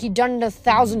the air like he'd done it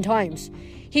 1,000 times.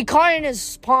 He caught it in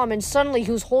his palm, and suddenly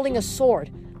he was holding a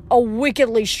sword, a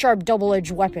wickedly sharp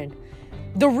double-edged weapon.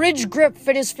 The ridged grip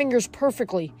fit his fingers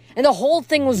perfectly, and the whole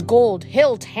thing was gold,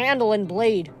 hilt, handle, and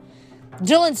blade.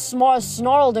 Dylan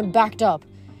snarled and backed up.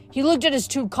 He looked at his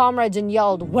 2 comrades and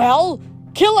yelled, "Well,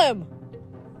 kill him!"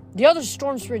 The other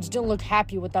storm spirits didn't look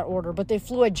happy with that order, but they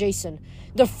flew at Jason,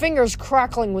 their fingers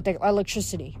crackling with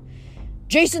electricity.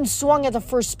 Jason swung at the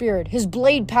first spirit. His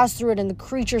blade passed through it, and the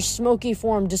creature's smoky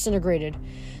form disintegrated.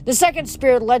 The second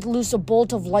spirit let loose a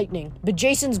bolt of lightning, but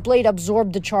Jason's blade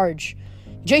absorbed the charge.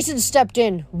 Jason stepped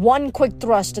in, one quick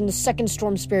thrust, and the second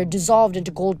storm spirit dissolved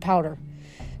into gold powder.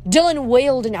 Dylan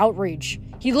wailed in outrage.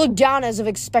 He looked down as if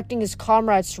expecting his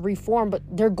comrades to reform, but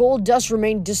their gold dust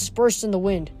remained dispersed in the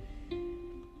wind.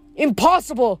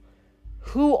 "Impossible!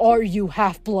 Who are you,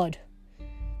 half-blood?"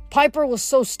 Piper was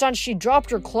so stunned she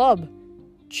dropped her club.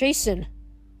 "Jason,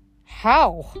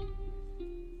 how?"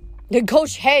 Then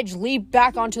Coach Hedge leaped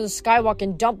back onto the skywalk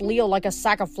and dumped Leo like a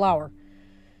sack of flour.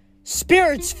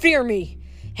 "Spirits fear me!"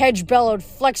 Hedge bellowed,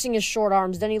 flexing his short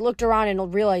arms. Then he looked around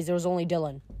and realized there was only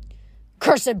Dylan.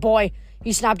 "Curse it, boy!"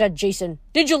 he snapped at Jason.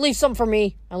 "Did you leave some for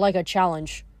me?" I like a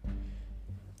challenge.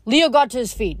 Leo got to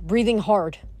his feet, breathing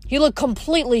hard. He looked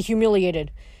completely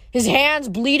humiliated, his hands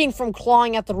bleeding from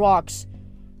clawing at the rocks.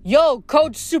 "Yo,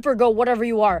 Coach Supergo, whatever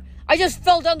you are. I just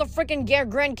fell down the frickin'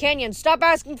 Grand Canyon. Stop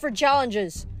asking for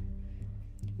challenges."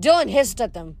 Dylan hissed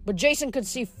at them, but Jason could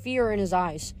see fear in his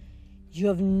eyes. "You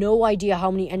have no idea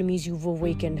how many enemies you've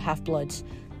awakened, half-bloods.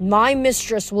 My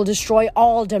mistress will destroy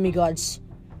all demigods.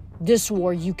 This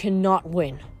war you cannot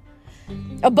win."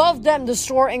 Above them, the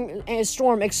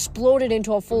storm exploded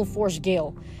into a full-force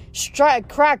gale.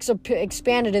 Cracks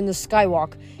expanded in the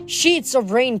skywalk. Sheets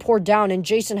of rain poured down, and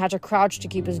Jason had to crouch to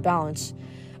keep his balance.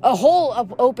 A hole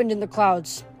opened in the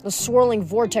clouds, a swirling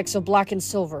vortex of black and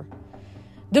silver.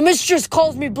 "The mistress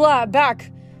calls me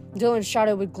back," Dylan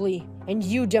shouted with glee. "And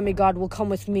you, demigod, will come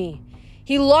with me."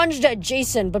 He lunged at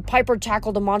Jason, but Piper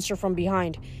tackled the monster from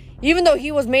behind. Even though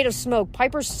he was made of smoke,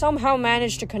 Piper somehow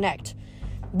managed to connect.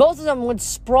 Both of them went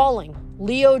sprawling.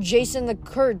 Leo, Jason, the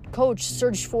coach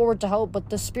surged forward to help, but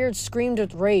the spirit screamed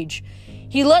with rage.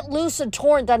 He let loose a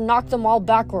torrent that knocked them all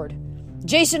backward.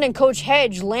 Jason and Coach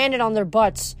Hedge landed on their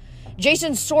butts.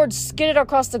 Jason's sword skidded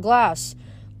across the glass.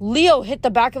 Leo hit the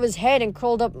back of his head and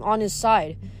curled up on his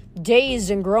side,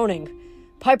 dazed and groaning.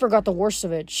 Piper got the worst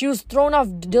of it. She was thrown off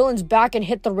Dylan's back and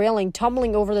hit the railing,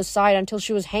 tumbling over the side until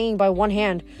she was hanging by one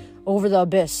hand over the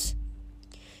abyss.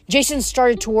 Jason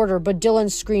started toward her, but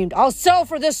Dylan screamed, "I'll settle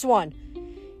for this one!"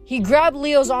 He grabbed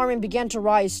Leo's arm and began to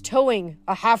rise, towing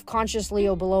a half-conscious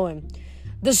Leo below him.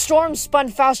 The storm spun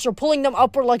faster, pulling them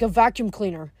upward like a vacuum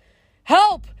cleaner.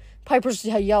 "Help!" Piper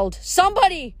yelled.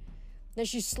 "Somebody!" Then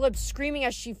she slipped, screaming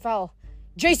as she fell.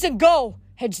 "Jason, go!"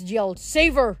 Hedge yelled.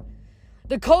 "Save her!"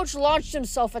 The coach launched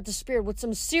himself at the spirit with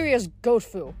some serious goat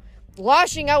foo,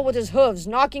 lashing out with his hooves,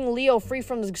 knocking Leo free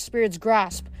from the spirit's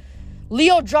grasp.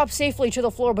 Leo dropped safely to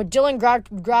the floor, but Dylan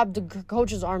grabbed the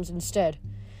coach's arms instead.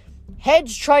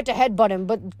 Hedge tried to headbutt him,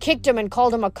 but kicked him and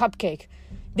called him a cupcake.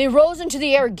 They rose into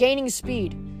the air, gaining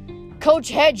speed. Coach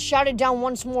Hedge shouted down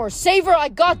once more, "Save her, I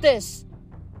got this!"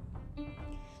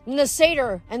 Then the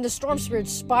satyr and the storm spirit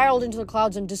spiraled into the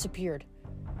clouds and disappeared.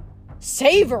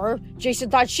 "Save her?" Jason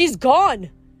thought. "She's gone!"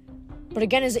 But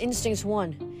again his instincts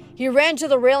won. He ran to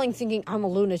the railing thinking, "I'm a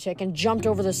lunatic," and jumped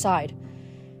over the side.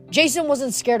 Jason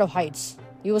wasn't scared of heights.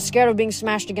 He was scared of being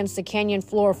smashed against the canyon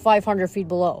floor 500 feet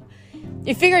below.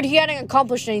 He figured he hadn't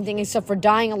accomplished anything except for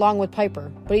dying along with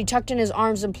Piper, but he tucked in his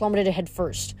arms and plummeted head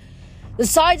first. The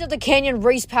sides of the canyon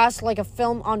raced past like a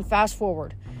film on fast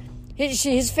forward.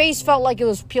 His face felt like it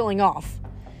was peeling off.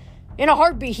 In a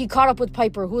heartbeat, he caught up with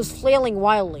Piper, who was flailing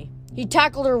wildly. He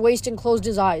tackled her waist and closed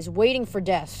his eyes, waiting for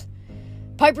death.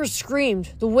 Piper screamed.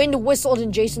 The wind whistled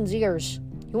in Jason's ears.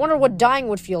 He wondered what dying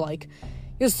would feel like.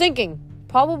 He was thinking,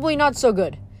 probably not so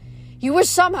good. He wished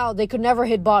somehow they could never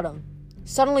hit bottom.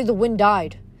 Suddenly the wind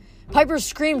died. Piper's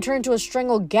scream turned to a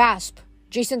strangled gasp.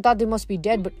 Jason thought they must be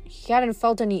dead, but he hadn't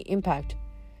felt any impact.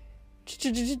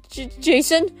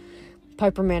 "Jason?"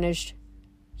 Piper managed.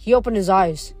 He opened his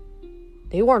eyes.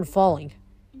 They weren't falling.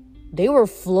 They were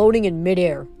floating in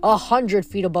midair, 100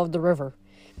 feet above the river.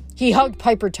 He hugged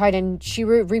Piper tight, and she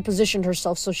repositioned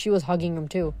herself so she was hugging him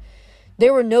too. They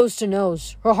were nose to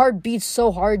nose. Her heart beat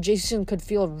so hard Jason could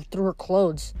feel it through her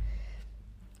clothes.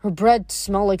 Her breath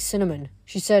smelled like cinnamon.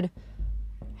 She said,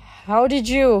 "How did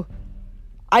you—"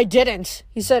 "I didn't."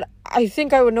 He said, "I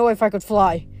think I would know if I could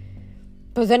fly."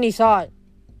 But then he thought,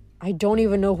 "I don't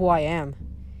even know who I am."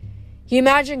 He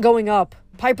imagined going up.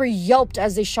 Piper yelped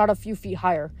as they shot a few feet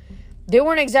higher. They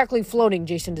weren't exactly floating,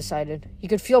 Jason decided. He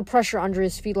could feel pressure under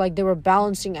his feet like they were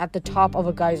balancing at the top of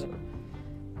a geyser.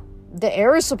 "The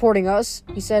air is supporting us,"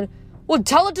 he said. "Well,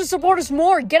 tell it to support us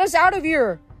more. Get us out of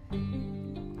here."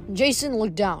 Jason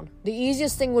looked down. The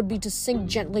easiest thing would be to sink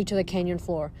gently to the canyon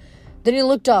floor. Then he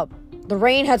looked up. The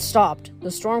rain had stopped.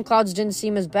 The storm clouds didn't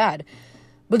seem as bad,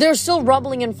 but they were still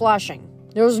rumbling and flashing.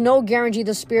 There was no guarantee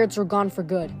the spirits were gone for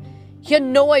good. He had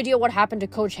no idea what happened to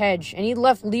Coach Hedge, and he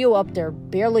left Leo up there,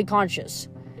 barely conscious.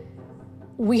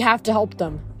 "We have to help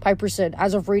them," Piper said,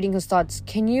 as if reading his thoughts.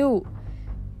 "Can you—"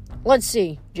 "Let's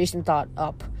see," Jason thought,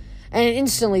 up. And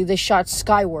instantly they shot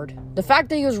skyward. The fact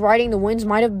that he was riding the winds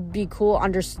might have been cool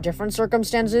under different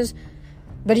circumstances,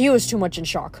 but he was too much in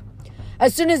shock.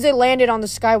 As soon as they landed on the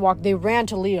skywalk, they ran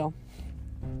to Leo.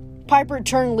 Piper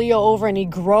turned Leo over and he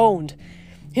groaned.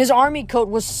 His army coat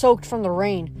was soaked from the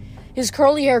rain. His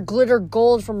curly hair glittered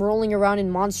gold from rolling around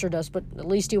in monster dust, but at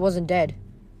least he wasn't dead.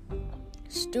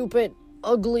 "Stupid,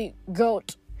 ugly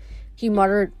goat," he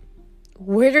muttered.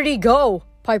 "Where did he go?"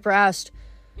 Piper asked.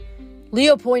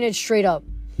 Leo pointed straight up.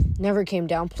 Never came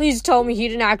down. "Please tell me he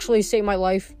didn't actually save my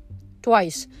life."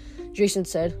 "Twice," Jason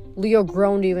said. Leo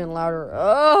groaned even louder.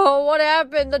 "Oh, what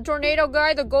happened? The tornado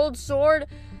guy, the gold sword?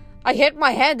 I hit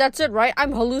my head, that's it, right?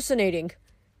 I'm hallucinating."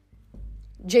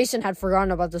 Jason had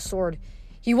forgotten about the sword.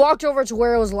 He walked over to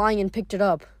where it was lying and picked it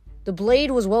up. The blade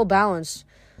was well balanced.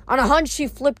 On a hunch, he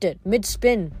flipped it,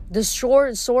 mid-spin. The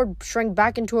sword shrank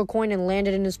back into a coin and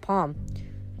landed in his palm.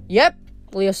 "Yep,"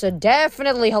 Leo said,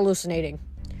 "definitely hallucinating."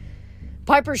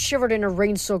 Piper shivered in her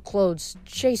rain-soaked clothes.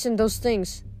 "Jason, those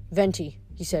things—" "Venti,"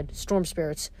 he said, "storm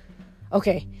spirits."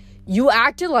 "Okay, you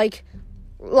acted like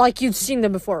you'd seen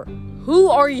them before. Who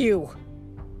are you?"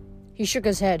 He shook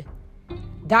his head.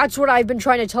 "That's what I've been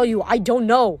trying to tell you. I don't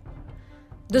know."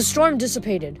 The storm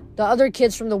dissipated. The other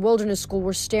kids from the wilderness school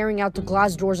were staring out the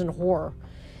glass doors in horror.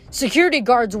 Security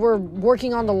guards were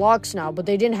working on the locks now, but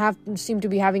they didn't seem to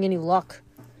be having any luck.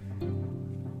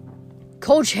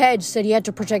 Coach Hedge said he had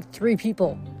to protect 3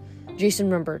 people. Jason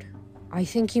remembered. I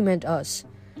think he meant us.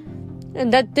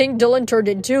 "And that thing Dylan turned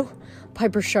into?"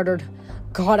 Piper shuddered.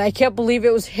 "God, I can't believe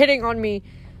it was hitting on me."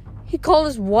 "He called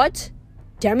us what?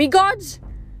 Demigods?"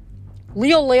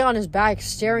 Leo lay on his back,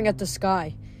 staring at the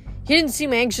sky. He didn't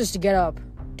seem anxious to get up.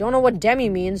 "Don't know what demi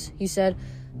means," he said,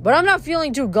 "but I'm not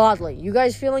feeling too godly. You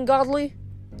guys feeling godly?"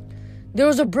 There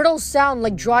was a brittle sound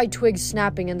like dry twigs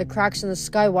snapping, and the cracks in the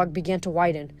skywalk began to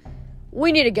widen.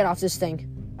 "We need to get off this thing,"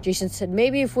 Jason said.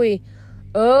 "Maybe if we—"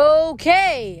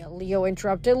 "Okay," Leo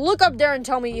interrupted. "Look up there and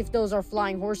tell me if those are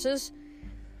flying horses."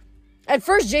 At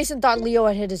first, Jason thought Leo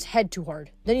had hit his head too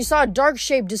hard. Then he saw a dark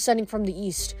shape descending from the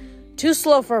east. Too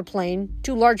slow for a plane,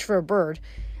 too large for a bird.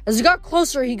 As he got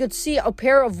closer, he could see a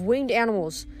pair of winged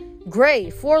animals. Gray,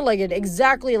 4-legged,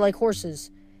 exactly like horses.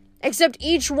 Except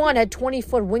each one had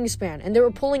 20-foot wingspan, and they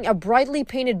were pulling a brightly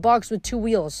painted box with 2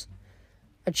 wheels.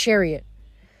 A chariot.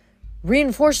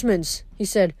 "Reinforcements," he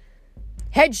said.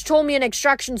 "Hedge told me an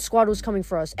extraction squad was coming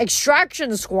for us."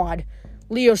 "Extraction squad?"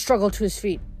 Leo struggled to his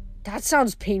feet. "That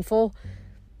sounds painful."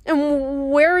 "And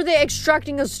where are they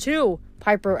extracting us to?"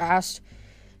 Piper asked.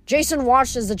 Jason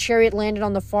watched as the chariot landed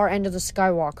on the far end of the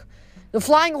skywalk. The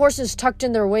flying horses tucked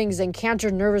in their wings and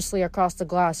cantered nervously across the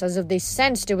glass, as if they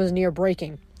sensed it was near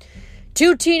breaking.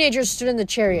 2 teenagers stood in the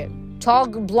chariot. Tall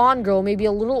blonde girl, maybe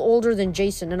a little older than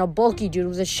Jason, and a bulky dude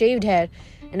with a shaved head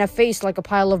and a face like a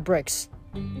pile of bricks.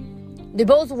 They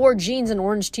both wore jeans and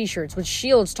orange t-shirts with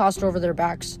shields tossed over their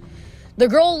backs. The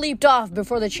girl leaped off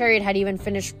before the chariot had even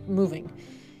finished moving.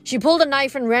 She pulled a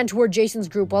knife and ran toward Jason's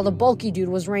group while the bulky dude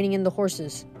was reining in the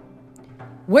horses.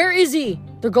 "Where is he?"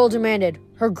 the girl demanded.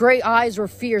 Her gray eyes were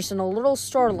fierce and a little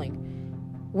startling.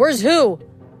 "Where's who?"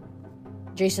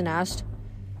 Jason asked.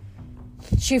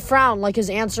 She frowned like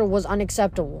his answer was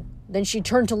unacceptable. Then she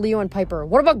turned to Leo and Piper.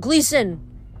 "What about Gleason?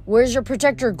 Where's your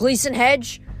protector, Gleason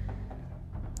Hedge?"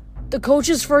 The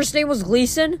coach's first name was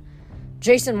Gleason?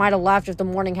 Jason might have laughed if the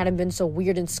morning hadn't been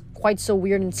quite so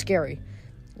weird and scary.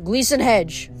 Gleason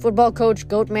Hedge, football coach,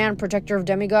 goat man, protector of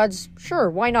demigods? Sure,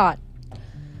 why not?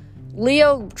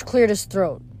 Leo cleared his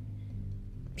throat.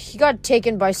 He got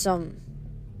taken by some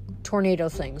tornado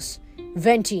things.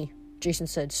 Venti, Jason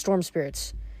said. Storm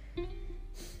spirits.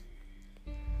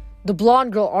 The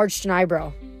blonde girl arched an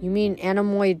eyebrow. You mean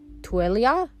Anemoy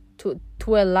Tuelia?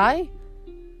 Tuelai?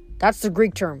 That's the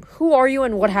Greek term. Who are you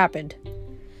and what happened?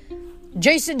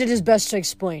 Jason did his best to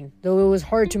explain, though it was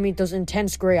hard to meet those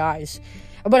intense gray eyes.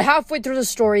 About halfway through the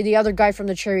story, the other guy from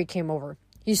the chariot came over.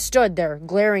 He stood there,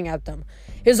 glaring at them.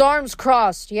 His arms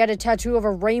crossed. He had a tattoo of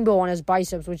a rainbow on his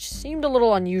biceps, which seemed a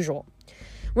little unusual.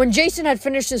 When Jason had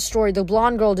finished his story, the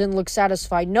blonde girl didn't look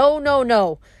satisfied.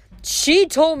 No. She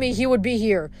told me he would be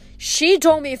here. She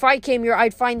told me if I came here,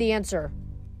 I'd find the answer.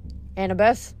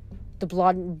 Annabeth, the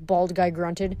bald guy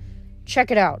grunted.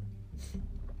 Check it out.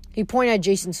 He pointed at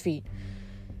Jason's feet.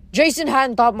 Jason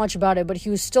hadn't thought much about it, but he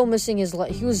was still missing his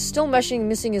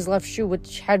left shoe,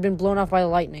 which had been blown off by the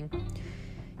lightning.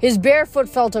 His bare foot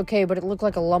felt okay, but it looked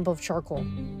like a lump of charcoal.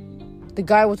 The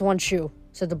guy with one shoe,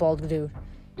 said the bald dude.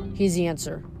 He's the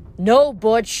answer. No,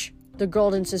 Butch, the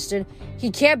girl insisted. He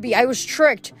can't be. I was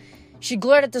tricked. She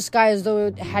glared at the sky as though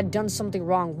it had done something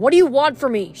wrong. What do you want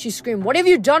from me? She screamed. What have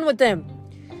you done with him?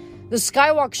 The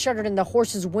skywalk shuddered and the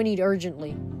horses whinnied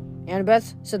urgently.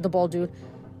 Annabeth, said the bald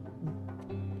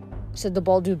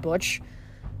dude, Butch.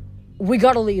 We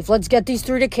gotta leave. Let's get these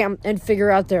three to camp and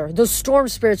figure out there. Those storm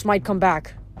spirits might come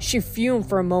back. She fumed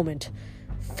for a moment.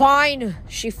 Fine.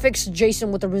 She fixed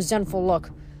Jason with a resentful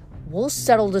look. We'll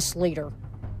settle this later.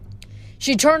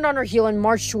 She turned on her heel and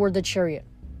marched toward the chariot.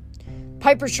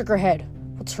 Piper shook her head.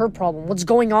 What's her problem? What's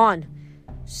going on?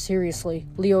 Seriously,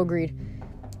 Leo agreed.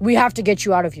 We have to get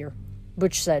you out of here,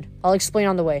 Butch said. I'll explain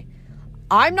on the way.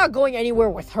 I'm not going anywhere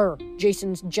with her,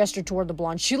 Jason gestured toward the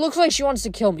blonde. She looks like she wants to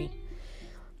kill me.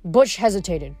 Butch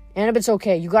hesitated. Annabeth's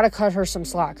okay. You gotta cut her some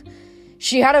slack.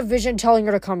 She had a vision telling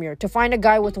her to come here, to find a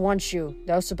guy with one shoe.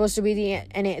 That was supposed to be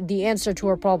the answer to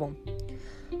her problem.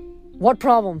 What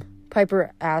problem?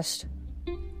 Piper asked.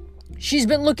 She's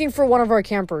been looking for one of our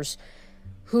campers,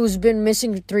 who's been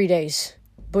missing 3 days,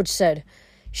 Butch said.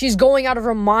 She's going out of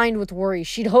her mind with worry.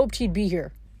 She'd hoped he'd be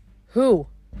here. Who?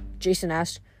 Jason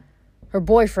asked. Her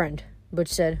boyfriend, Butch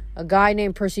said. A guy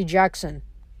named Percy Jackson.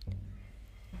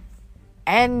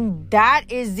 And that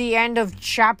is the end of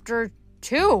chapter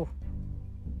 2.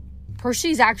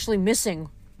 Percy's actually missing.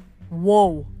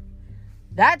 Whoa.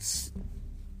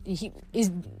 He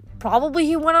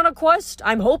went on a quest.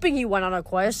 I'm hoping he went on a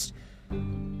quest.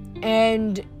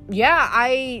 And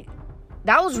yeah,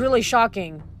 that was really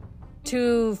shocking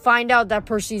to find out that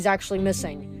Percy's actually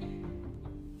missing.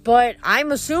 But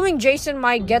I'm assuming Jason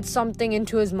might get something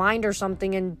into his mind or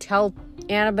something and tell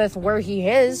Annabeth where he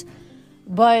is.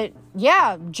 But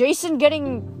yeah, Jason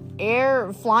getting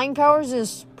flying powers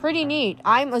is pretty neat.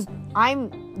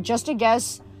 I'm just a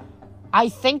guess. I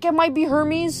think it might be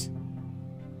Hermes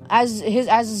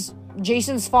as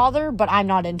Jason's father, but I'm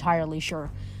not entirely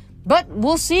sure. But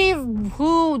we'll see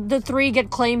who the three get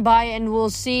claimed by, and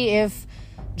we'll see if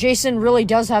Jason really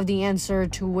does have the answer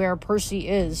to where Percy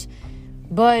is.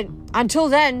 But until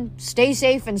then, stay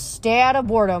safe and stay out of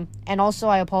boredom. And also,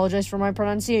 I apologize for my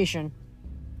pronunciation.